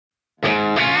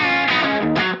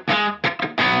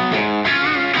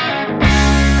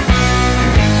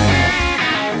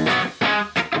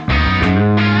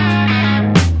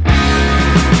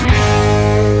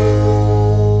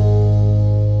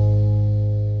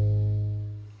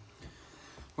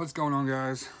What's going on,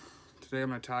 guys? Today I'm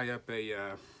going to tie up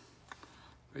a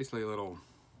basically a little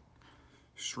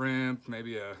shrimp,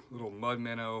 maybe a little mud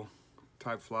minnow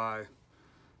type fly.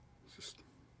 It's just a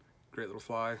great little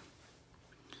fly.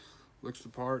 Looks the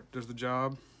part, does the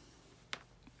job. I'm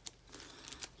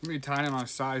going to be tying him on a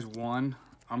size 1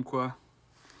 Umpqua.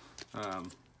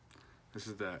 This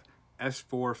is the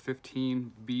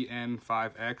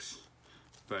S415BN5X,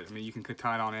 but I mean you can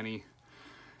tie it on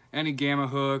any gamma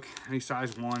hook, any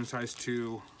size 1, size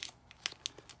 2.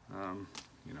 You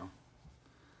know,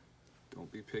 don't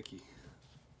be picky.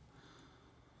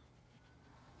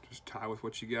 Just tie with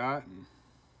what you got and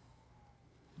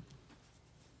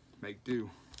make do.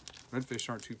 Redfish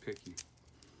aren't too picky.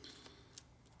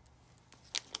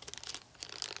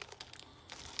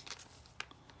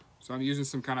 So I'm using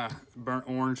some kind of burnt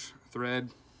orange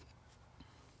thread.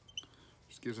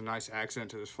 Just gives a nice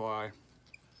accent to this fly.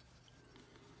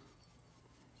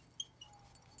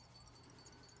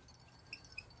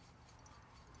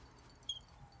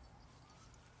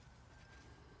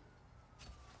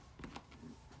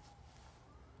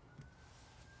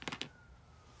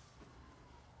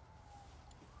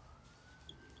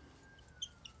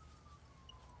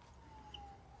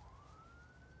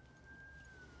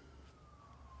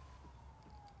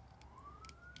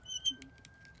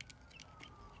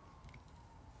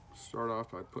 Start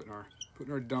off by putting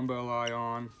our dumbbell eye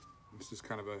on. This is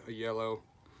kind of a yellow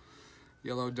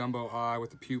dumbbell eye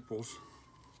with the pupils.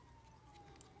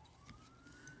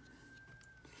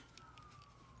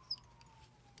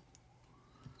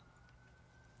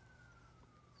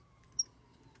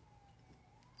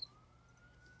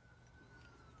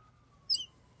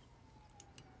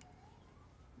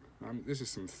 This is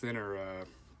some thinner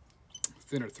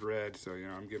thread, so you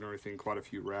know I'm giving everything quite a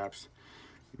few wraps.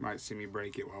 You might see me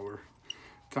break it while we're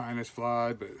tying this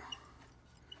fly, but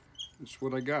that's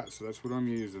what I got, so that's what I'm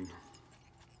using.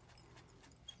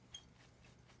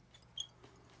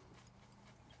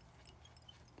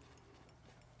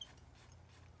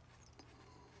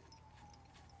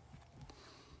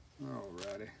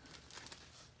 Alrighty.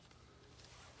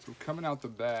 So coming out the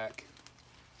back,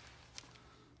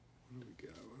 what do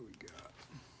we got?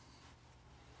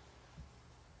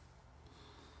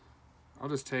 I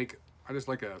just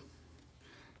like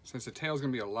since the tail's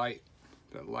gonna be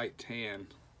that light tan,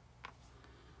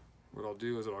 what I'll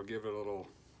do is I'll give it a little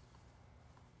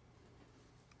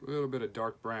bit of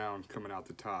dark brown coming out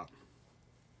the top.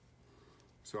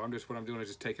 So what I'm doing is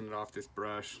just taking it off this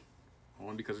brush,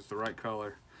 only because it's the right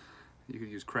color. You could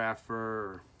use craft fur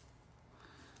or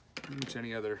pretty much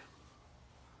any other,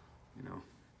 you know,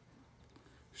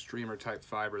 streamer type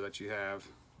fiber that you have.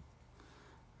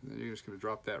 And then you're just gonna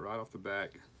drop that right off the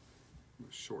back.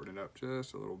 Shorten it up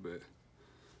just a little bit,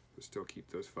 but still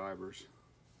keep those fibers.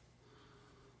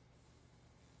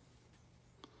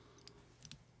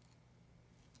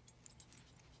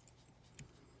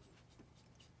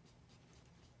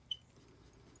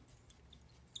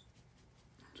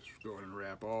 Just go ahead and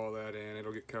wrap all that in.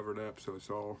 It'll get covered up, so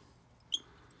it'll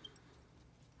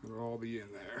all be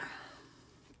in there.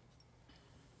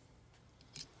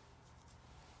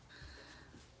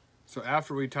 So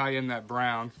after we tie in that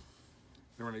brown,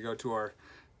 then we're going to go to our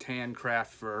tan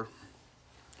craft fur.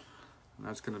 And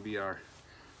that's going to be our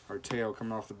tail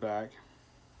coming off the back.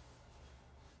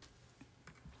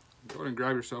 Go ahead and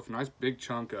grab yourself a nice big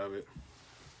chunk of it.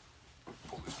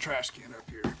 Pull this trash can up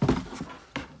here.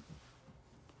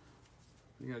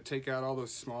 You're going to take out all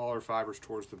those smaller fibers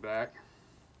towards the back.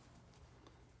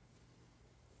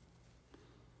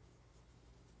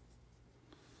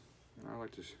 And I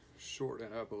like to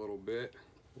shorten it up a little bit.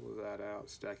 Pull that out,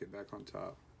 stack it back on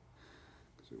top,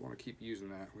 because we want to keep using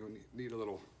that. We need a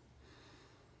little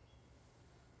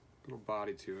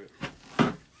body to it.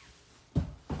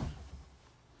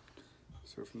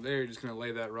 So from there, you're just going to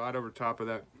lay that right over top of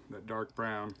that dark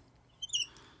brown.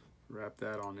 Wrap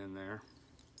that on in there.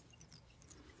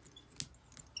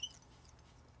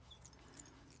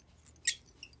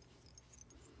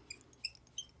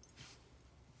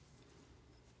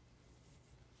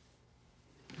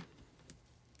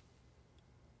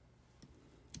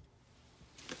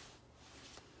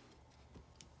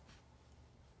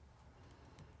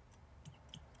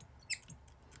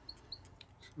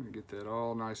 I'm gonna get that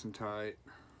all nice and tight.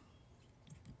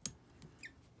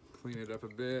 Clean it up a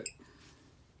bit.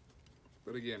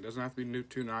 But again, it doesn't have to be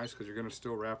too nice, because you're gonna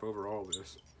still wrap over all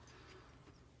this.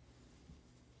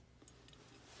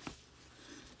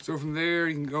 So from there,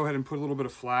 you can go ahead and put a little bit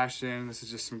of flash in. This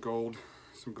is just some gold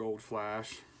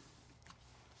flash.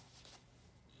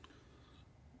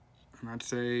 And I'd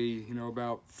say, you know,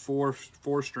 about four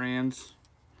strands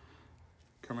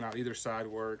coming out either side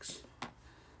works.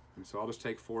 And so I'll just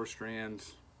take 4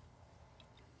 strands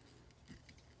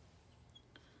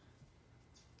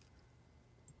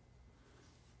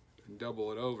and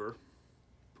double it over,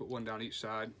 put one down each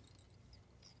side,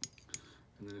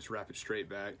 and then just wrap it straight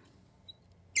back.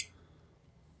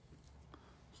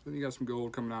 So then you got some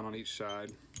gold coming out on each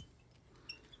side.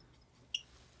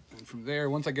 And from there,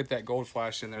 once I get that gold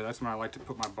flash in there, that's when I like to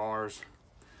put my bars.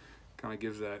 Kind of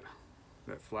gives that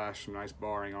flash some nice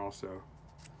barring also.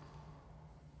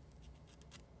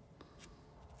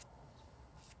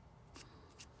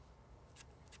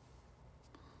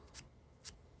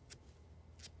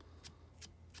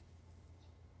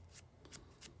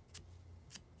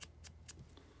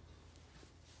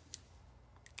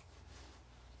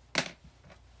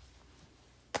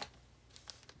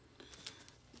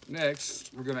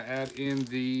 Next, we're gonna add in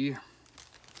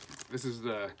this is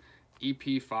the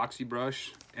EP Foxy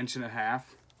brush, 1.5 inch.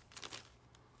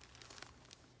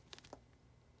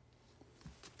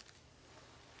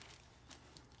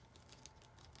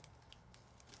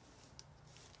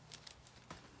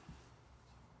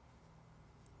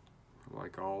 I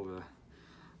like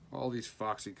all these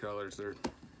Foxy colors. They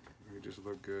just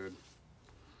look good.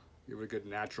 Give it a good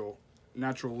natural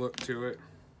look to it.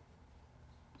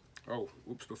 Oh,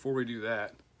 oops, before we do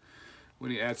that, we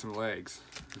need to add some legs.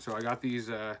 And so I got these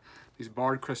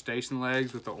barred crustacean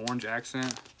legs with the orange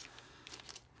accent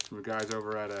from the guys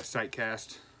over at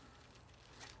Sightcast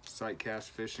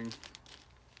Fishing.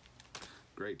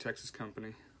 Great Texas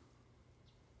company.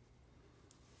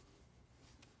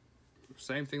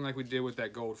 Same thing like we did with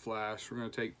that gold flash. We're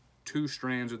going to take 2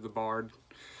 strands of the barred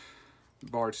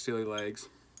silly legs,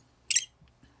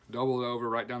 double it over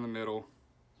right down the middle.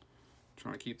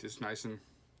 Trying to keep this nice and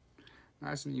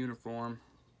uniform.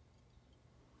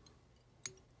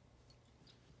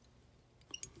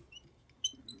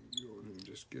 Go ahead and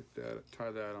just get that, tie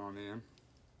that on in.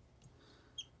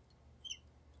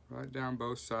 Right down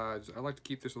both sides. I like to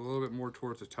keep this a little bit more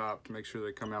towards the top to make sure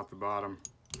they come out the bottom.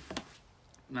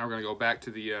 Now we're going to go back to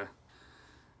the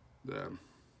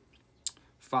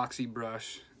Foxy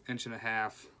brush, 1.5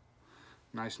 inch,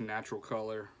 nice natural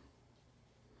color.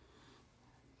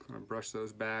 Gonna brush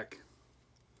those back.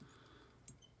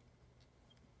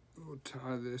 We'll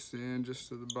tie this in just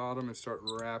to the bottom and start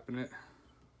wrapping it.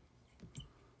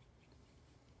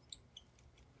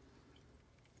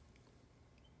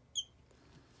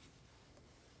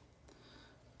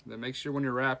 Then make sure when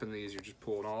you're wrapping these, you're just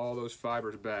pulling all those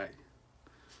fibers back.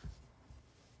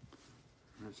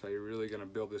 That's how you're really gonna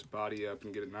build this body up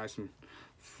and get it nice and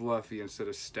fluffy instead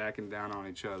of stacking down on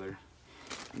each other.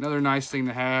 Another nice thing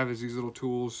to have is these little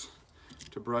tools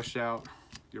to brush out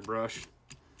your brush.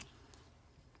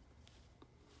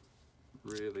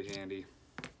 Really handy.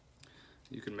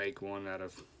 You can make one out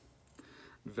of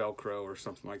Velcro or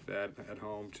something like that at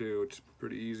home too. It's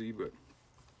pretty easy, but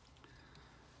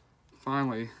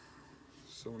finally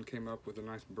someone came up with a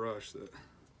nice brush that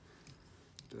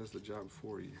does the job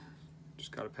for you.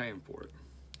 Just gotta pay them for it.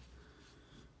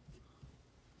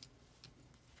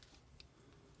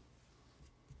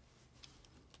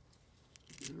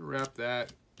 Wrap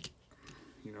that,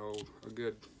 you know, a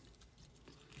good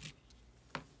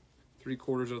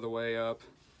 3/4 of the way up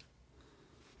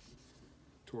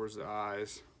towards the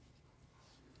eyes.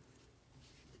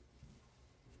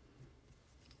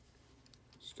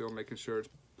 Still making sure it's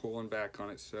pulling back on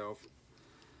itself.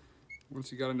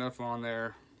 Once you got enough on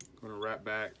there, I'm going to wrap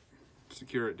back,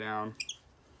 secure it down.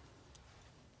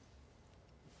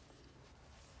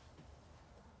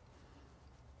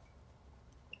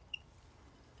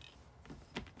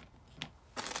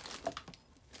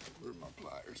 Where my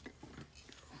pliers go?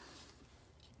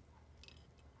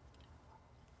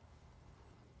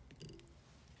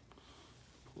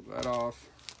 Pull that off.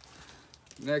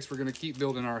 Next, we're going to keep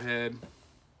building our head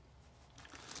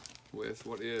with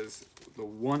what is the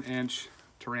 1-inch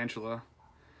Tarantula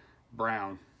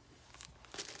brown.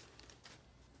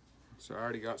 So I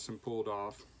already got some pulled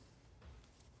off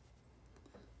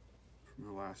from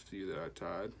the last few that I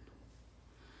tied.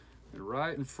 And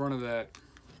right in front of that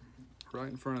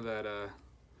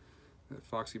that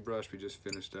Foxy brush we just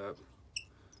finished up,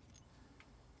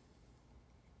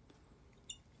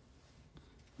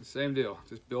 the same deal.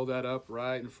 Just build that up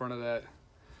right in front of that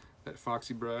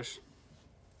Foxy brush.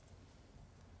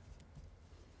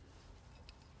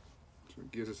 So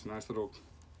it gives us a nice little,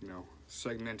 you know,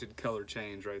 segmented color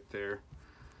change right there.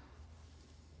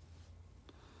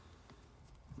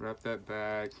 Wrap that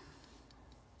back.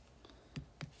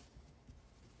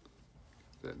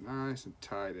 Get that nice and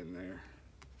tight in there.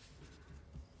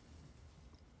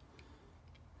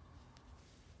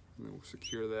 And then we'll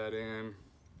secure that in.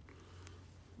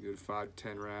 Good 5 to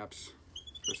 10 wraps,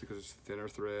 especially because it's thinner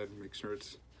thread.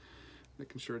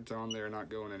 Making sure it's on there, not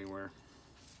going anywhere.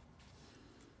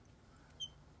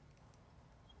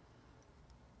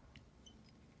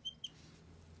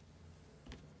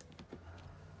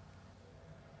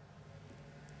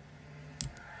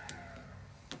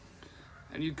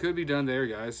 And you could be done there,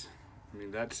 guys. I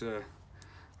mean, that's a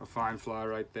fine fly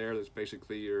right there. That's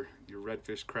basically your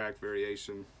redfish crack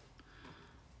variation.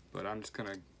 But I'm just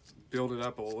gonna build it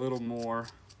up a little more.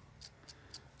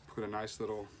 Put a nice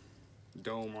little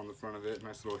dome on the front of it,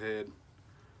 nice little head.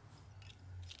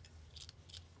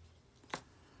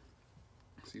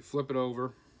 So you flip it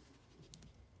over.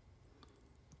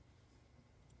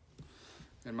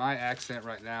 And my accent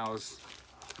right now is,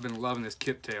 I've been loving this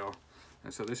kip tail.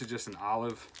 And so this is just an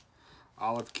olive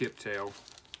kip tail.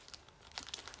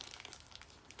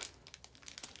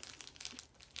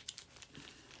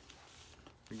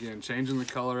 Again, changing the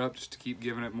color up just to keep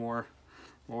giving it more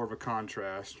of a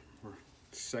contrast, or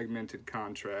segmented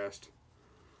contrast.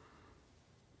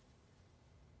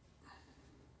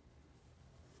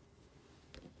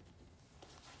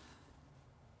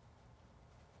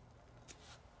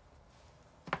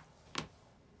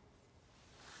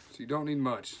 So you don't need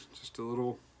much, just a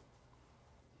little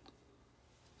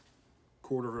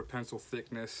 1/4 of a pencil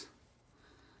thickness.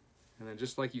 And then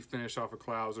just like you finish off a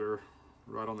clouser,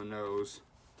 right on the nose.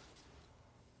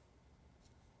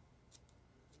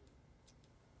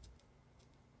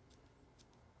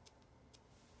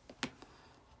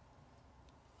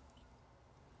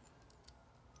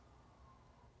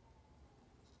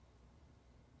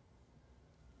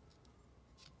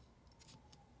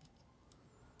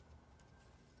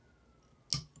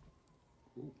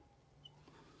 Ooh.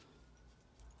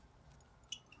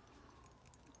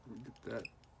 Get that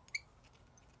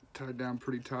tied down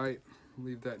pretty tight.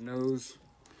 Leave that nose.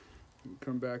 And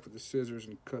come back with the scissors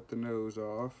and cut the nose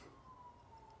off.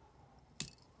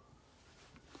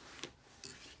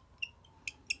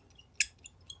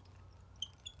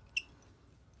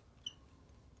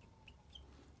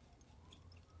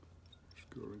 Just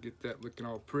go and get that looking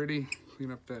all pretty.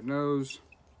 Clean up that nose.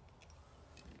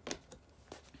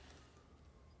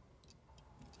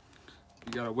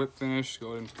 You got a whip finish,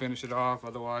 go ahead and finish it off.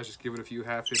 Otherwise, just give it a few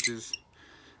half hitches.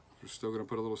 We're still gonna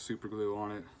put a little super glue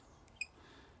on it.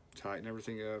 Tighten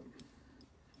everything up,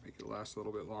 make it last a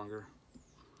little bit longer.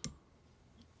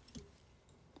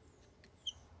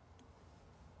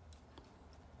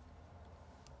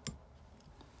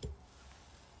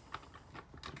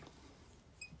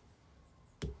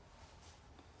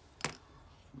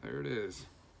 There it is.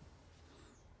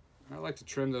 I like to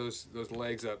trim those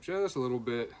legs up just a little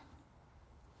bit.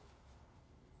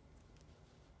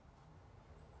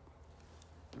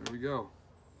 There we go.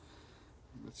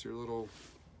 That's your little,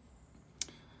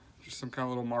 just some kind of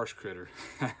little marsh critter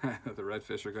that the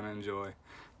redfish are gonna enjoy.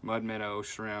 Mud minnow,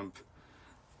 shrimp,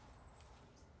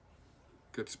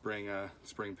 good spring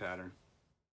pattern.